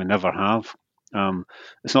 and we never have.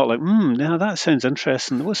 It's not like, yeah, that sounds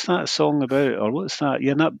interesting. What's that song about? Or what's that?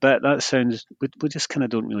 Yeah, that bit, that sounds. We just kind of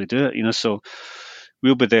don't really do it, So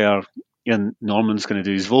we'll be there, and Norman's going to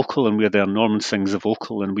do his vocal, and we're there. Norman sings the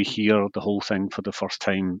vocal, and we hear the whole thing for the first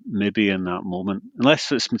time, maybe in that moment,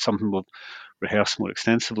 unless it's something we've rehearsed more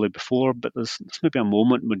extensively before. But there's maybe a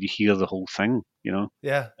moment when you hear the whole thing,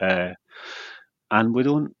 Yeah. And we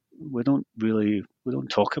don't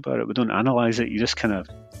talk about it. We don't analyze it. You just kind of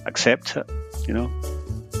accept it,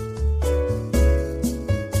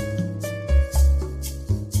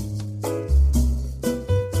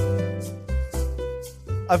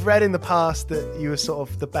 I've read in the past that you were sort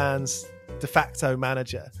of the band's de facto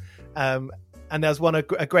manager. And there was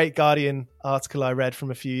a Great Guardian article I read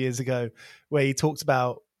from a few years ago where he talked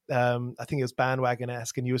about, I think it was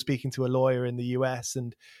bandwagon-esque, and you were speaking to a lawyer in the US,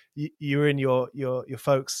 and you were in your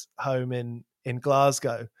folks' home in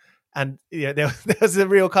Glasgow. And there's a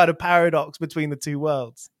real kind of paradox between the two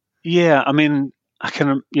worlds. Yeah, I mean, I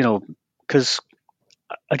can, because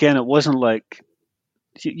again, it wasn't like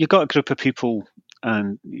you got a group of people,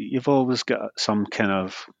 and you've always got some kind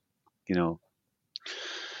of,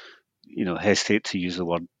 hesitate to use the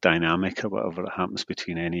word dynamic or whatever that happens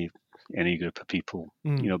between any group of people.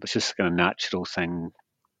 But it's just a kind of natural thing.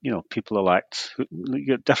 People elect. You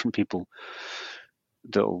get different people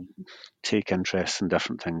that'll take interest in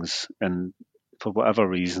different things, and for whatever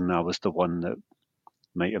reason, I was the one that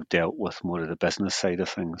might have dealt with more of the business side of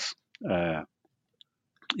things. But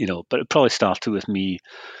it probably started with me.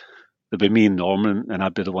 There'd be me and Norman, and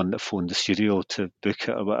I'd be the one that phoned the studio to book it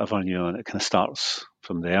or whatever, and it kind of starts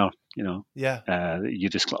from there. Yeah. You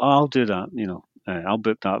just go, I'll do that. I'll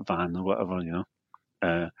book that van or whatever.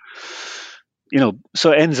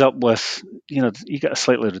 So it ends up with, you get a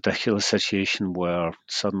slightly ridiculous situation where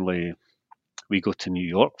suddenly we go to New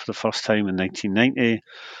York for the first time in 1990,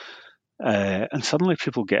 and suddenly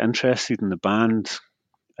people get interested in the band,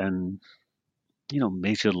 and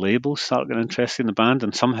major labels start getting interested in the band,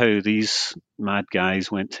 and somehow these mad guys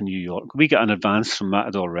went to New York. We got an advance from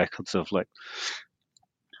Matador Records of a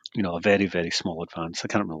very, very small advance. I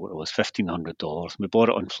can't remember what it was, $1,500. We bought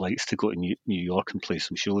it on flights to go to New York and play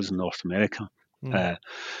some shows in North America,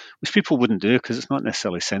 which people wouldn't do because it's not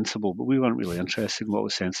necessarily sensible, but we weren't really interested in what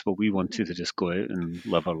was sensible. We wanted to just go out and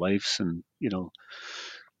live our lives and,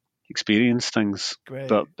 experience things. Great.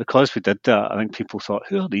 But because we did that, I think people thought,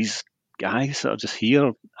 who are these guys that are just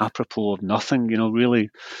here apropos of nothing, really,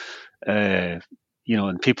 and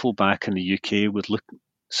people back in the UK would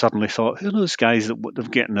suddenly thought, who are those guys that they're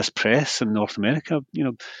getting this press in North America?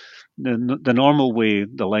 The normal way,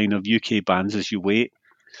 the line of UK bands is you wait,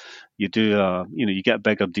 you do you get a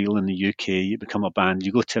bigger deal in the UK, you become a band,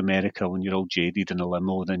 you go to America when you're all jaded in a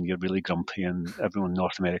limo, then you're really grumpy and everyone in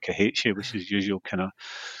North America hates you, which is usual kind of,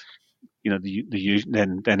 then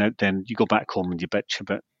you go back home and you bitch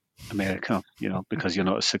about America, because you're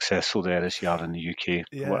not as successful there as you are in the UK,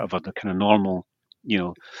 whatever the kind of normal,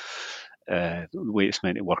 the way it's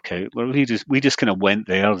meant to work out. Where we just kind of went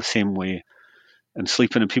there the same way, and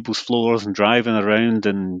sleeping on people's floors and driving around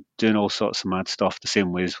and doing all sorts of mad stuff the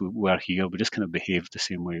same way as we were here. We just kind of behaved the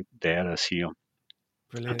same way there as here.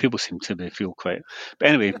 Brilliant. And people seem to feel quite. But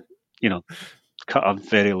anyway, cut a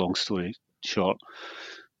very long story short.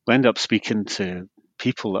 We end up speaking to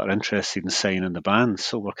people that are interested in signing the band.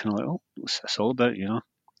 So we're kind of like, oh, what's this all about,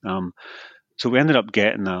 So we ended up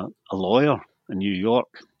getting a lawyer in New York,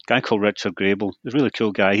 a guy called Richard Grable, a really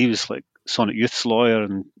cool guy. He was like Sonic Youth's lawyer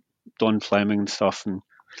and Don Fleming and stuff, and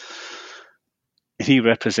he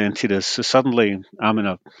represented us. So suddenly I'm in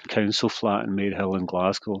a council flat in Marehill in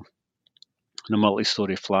Glasgow, in a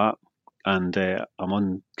multi-storey flat, and I'm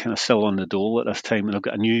on kind of still on the dole at this time, and I've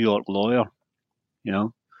got a New York lawyer,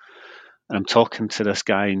 and I'm talking to this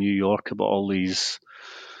guy in New York about all these,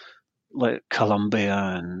 like Columbia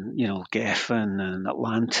and Geffen and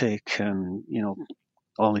Atlantic, and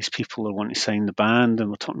all these people that want to sign the band, and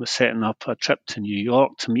we're talking about setting up a trip to New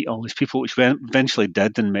York to meet all these people, which we eventually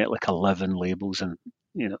did, and met like 11 labels, and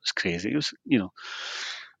it was crazy. It was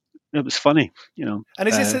it was funny, And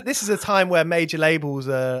is this is a time where major labels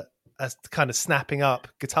are kind of snapping up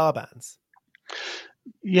guitar bands?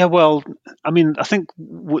 Yeah, well, I mean, I think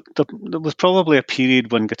there was probably a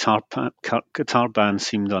period when guitar bands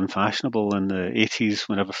seemed unfashionable in the 80s,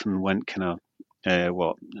 when everything went kind of,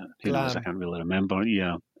 who knows, I can't really remember,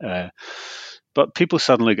 yeah. But people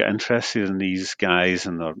suddenly got interested in these guys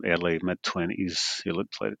in their early, mid-20s who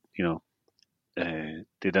looked like, they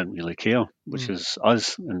didn't really care, which is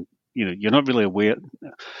us. And, you're not really aware,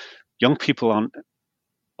 young people aren't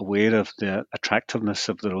aware of the attractiveness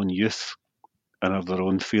of their own youth and of their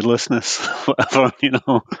own fearlessness, whatever,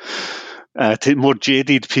 to more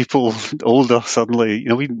jaded people, older, suddenly,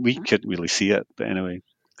 we couldn't really see it. But anyway,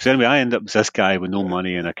 I ended up as this guy with no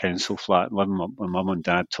money in a council flat, living with my mum and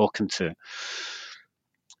dad, talking to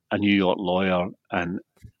a New York lawyer. And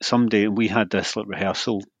someday we had this like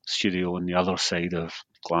rehearsal studio on the other side of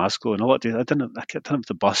Glasgow, and a lot of days I didn't have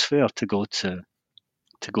the bus fare to go to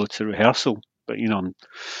rehearsal. But I'm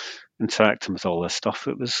interacting with all this stuff.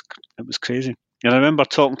 It was crazy. And I remember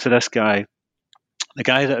talking to this guy, the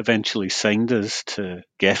guy that eventually signed us to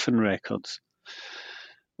Geffen Records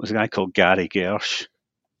was a guy called Gary Gersh.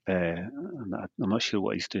 And I'm not sure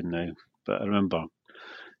what he's doing now, but I remember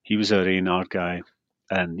he was our A&R guy.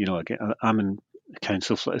 And, again, I'm in the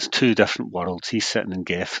council flat. It's two different worlds. He's sitting in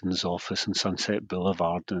Geffen's office in Sunset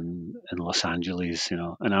Boulevard in Los Angeles,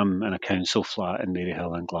 and I'm in a council flat in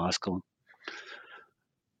Maryhill in Glasgow.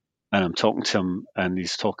 And I'm talking to him, and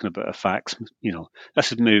he's talking about a fax.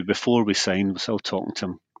 This is maybe before we signed. We're still talking to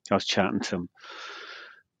him. I was chatting to him,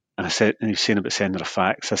 and I said, and he was saying about sending a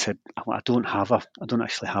fax. I said, I don't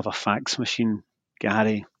actually have a fax machine,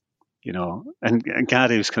 Gary. And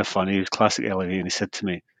Gary was kind of funny. He was classic LA, and he said to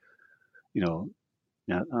me,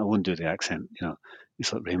 I won't do the accent.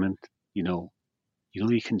 He's like, Raymond, you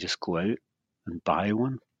can just go out and buy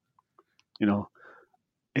one. And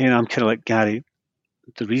I'm kind of like, Gary,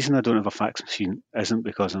 the reason I don't have a fax machine isn't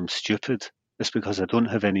because I'm stupid. It's because I don't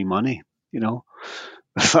have any money,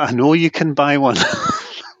 I know you can buy one,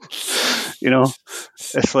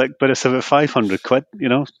 It's like, but it's about 500 quid,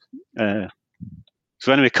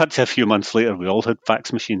 So anyway, cut to a few months later, we all had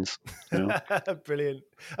fax machines. Brilliant.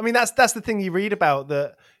 I mean, that's the thing you read about,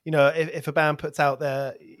 that, if a band puts out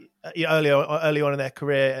their early on in their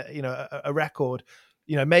career, a record,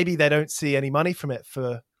 maybe they don't see any money from it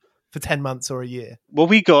for 10 months or a year. Well,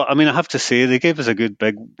 I have to say, they gave us a good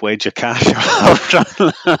big wedge of cash,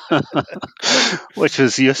 which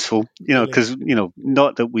was useful, because,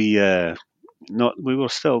 not that we were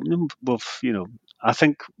still, I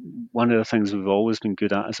think one of the things we've always been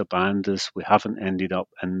good at as a band is we haven't ended up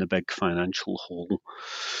in the big financial hole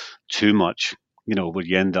too much, where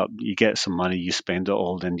you get some money, you spend it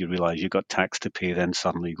all, then you realise you've got tax to pay, then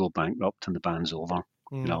suddenly you go bankrupt and the band's over.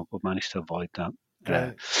 We've managed to avoid that.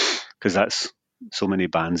 Because that's, so many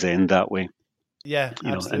bands end that way. Yeah,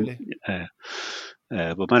 absolutely.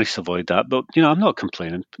 We've managed to avoid that. But, I'm not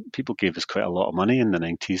complaining. People gave us quite a lot of money in the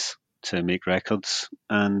 90s to make records.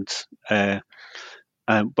 But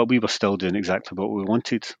we were still doing exactly what we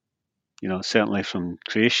wanted, certainly from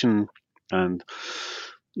creation. And,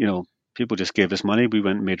 people just gave us money. We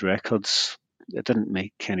went and made records. It didn't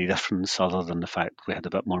make any difference other than the fact we had a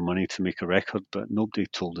bit more money to make a record, but nobody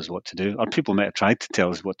told us what to do. Or people might have tried to tell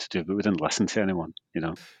us what to do, but we didn't listen to anyone,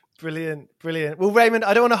 Brilliant. Well, Raymond,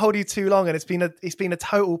 I don't want to hold you too long, and it's been a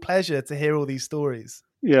total pleasure to hear all these stories.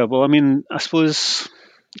 Yeah, well, I mean, I suppose,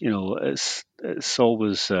 it's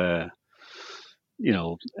always, I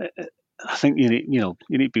think you need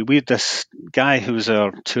to be. We had this guy who was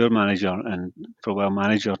our tour manager, and for a while,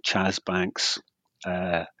 manager Chaz Banks,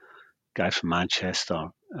 guy from Manchester,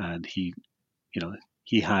 and he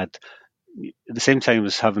had, at the same time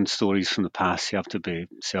as having stories from the past, you have to be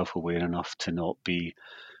self-aware enough to not be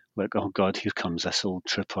like, oh God, here comes this old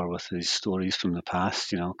tripper with his stories from the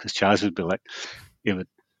past, because Chaz would be like, he would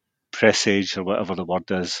presage or whatever the word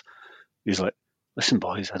is. He's like, listen,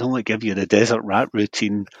 boys, I don't want to give you the desert rat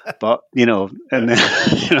routine, but, and then,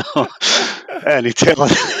 and he tell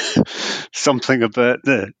us something about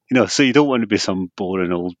so you don't want to be some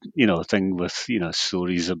boring old, thing with,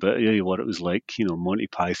 stories about what it was like, Monty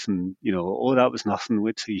Python, oh, that was nothing.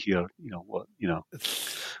 Wait till you hear,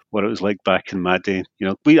 what it was like back in my day.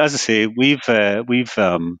 As I say, we've,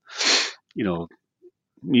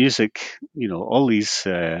 music, all these,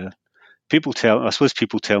 people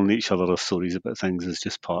telling each other their stories about things is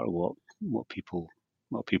just part of what people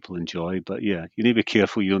enjoy. But yeah, you need to be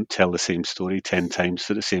careful you don't tell the same story 10 times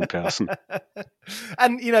to the same person.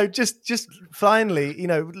 And just finally,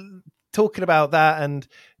 talking about that and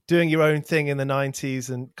doing your own thing in the 90s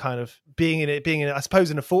and kind of being in I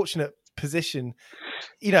suppose in a fortunate position,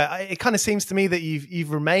 it kind of seems to me that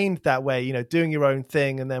you've remained that way, doing your own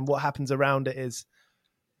thing, and then what happens around it is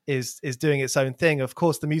doing its own thing. Of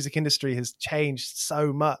course, the music industry has changed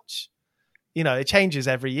so much. It changes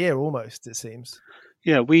every year almost, it seems.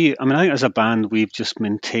 Yeah, I think as a band, we've just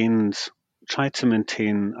tried to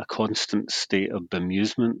maintain a constant state of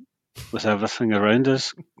bemusement with everything around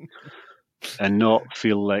us and not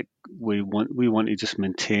feel like we want to just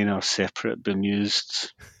maintain our separate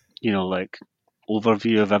bemused, like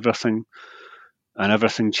overview of everything, and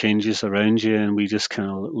everything changes around you and we just kind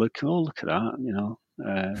of look at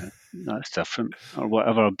that, that's different or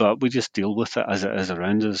whatever, but we just deal with it as it is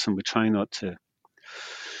around us, and we try not to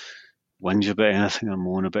whinge about anything or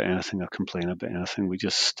moan about anything or complain about anything. We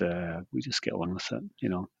just get on with it,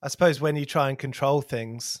 I suppose when you try and control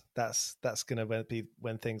things, that's going to be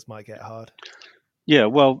when things might get hard. Yeah,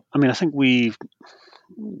 well, I think we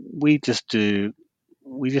just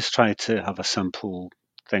try to have a simple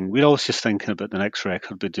thing. We're always just thinking about the next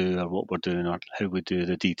record we do or what we're doing or how we do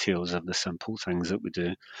the details of the simple things that we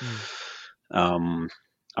do. I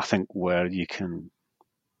think where you can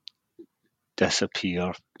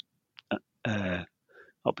disappear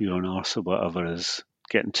up your own arse or whatever is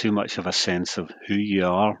getting too much of a sense of who you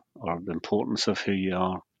are or the importance of who you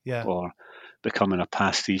are, or becoming a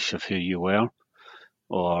pastiche of who you were,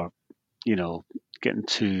 or getting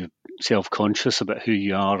too self-conscious about who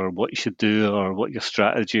you are or what you should do or what your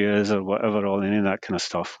strategy is or whatever, all any of that kind of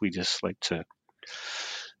stuff. We just like to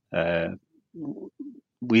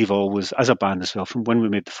we've always, as a band as well, from when we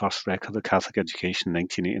made the first record, The Catholic Education in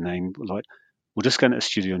 1989, we're like, we'll just get into the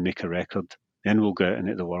studio and make a record, then we'll go out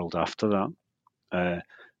into the world after that,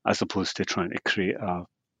 as opposed to trying to create a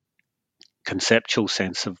conceptual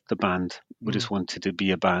sense of the band. We just wanted to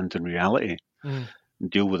be a band in reality and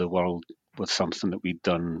deal with the world with something that we'd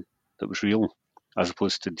done that was real, as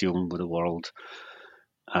opposed to dealing with the world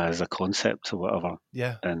as a concept or whatever.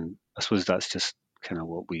 Yeah. And I suppose that's just kind of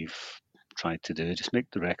what we've tried to do, just make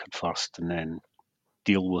the record first and then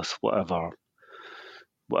deal with whatever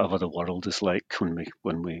the world is like when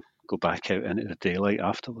we go back out into the daylight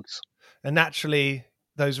afterwards. And naturally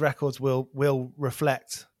those records will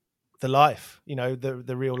reflect the life,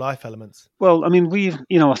 the real life elements. Well, we've,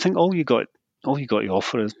 I think all you got to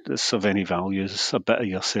offer is of any value is a bit of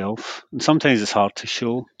yourself, and sometimes it's hard to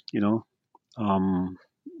show. You kind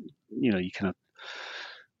of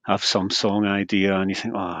have some song idea, and you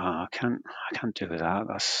think, I can't do that.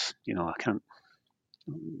 That's, I can't.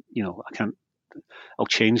 I'll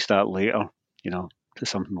change that later. To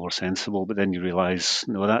something more sensible. But then you realise,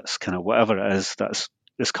 no, that's kind of whatever it is.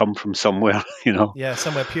 It's come from somewhere. Yeah,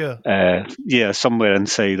 somewhere pure. Somewhere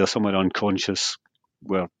inside or somewhere unconscious,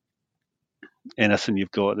 where anything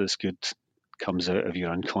you've got that's good comes out of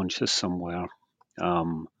your unconscious somewhere,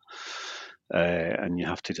 and you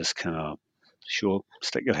have to just kind of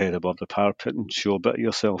stick your head above the parapet and show a bit of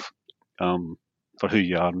yourself, for who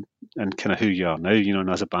you are and kind of who you are now. And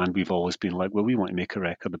as a band, we've always been like, well, we want to make a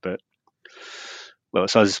record about, well,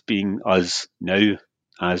 it's us being us now,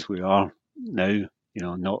 as we are now,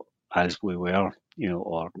 not as we were, we don't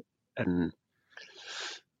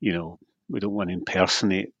want to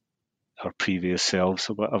impersonate our previous selves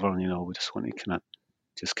or whatever. We just want to kind of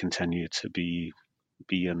just continue to be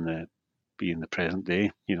in the present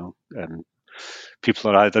day, and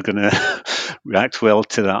people are either going to react well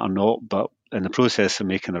to that or not. But in the process of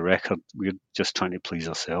making a record, we're just trying to please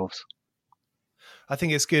ourselves. I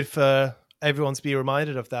think it's good for everyone to be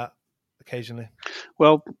reminded of that occasionally.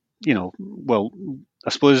 Well, I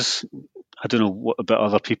suppose, I don't know what about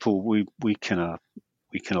other people. We kind of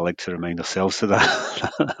like to remind ourselves of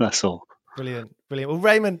that. That's all. Brilliant. Well,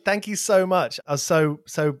 Raymond, thank you so much. I was so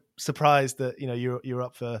surprised that you're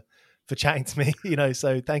up for chatting to me.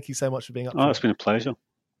 So thank you so much for being up. It's been a pleasure.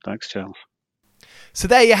 Thanks, Charles. So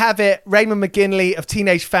there you have it. Raymond McGinley of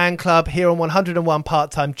Teenage Fanclub here on 101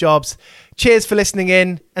 Part-Time Jobs. Cheers for listening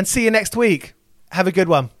in and see you next week. Have a good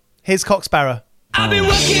one. Here's Cocksparrow. I've been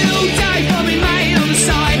working all day for me mate on the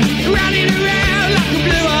side, running around like a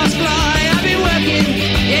blue ass fly. I've been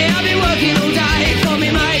working all day for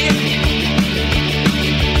me mate.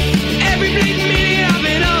 Every bleeding minute I've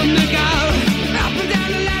been on the go, up and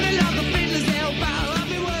down the ladder like a fiddler's elbow. I've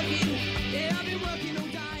been working all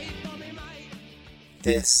day for me mate.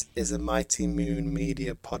 This is a Mighty Moon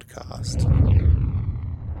Media podcast.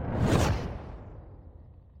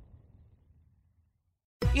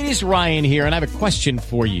 It is Ryan here, and I have a question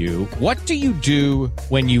for you. What do you do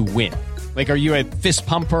when you win? Like, are you a fist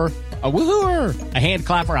pumper, a woohooer, a hand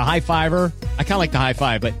clapper, a high fiver? I kind of like the high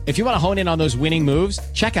five, but if you want to hone in on those winning moves,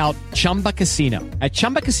 check out Chumba Casino. At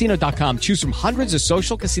ChumbaCasino.com, choose from hundreds of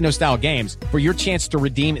social casino-style games for your chance to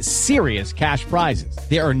redeem serious cash prizes.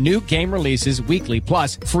 There are new game releases weekly,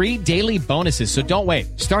 plus free daily bonuses, so don't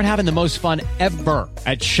wait. Start having the most fun ever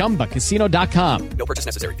at ChumbaCasino.com. No purchase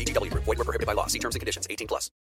necessary. VGW Group. Void where prohibited by law. See terms and conditions. 18+.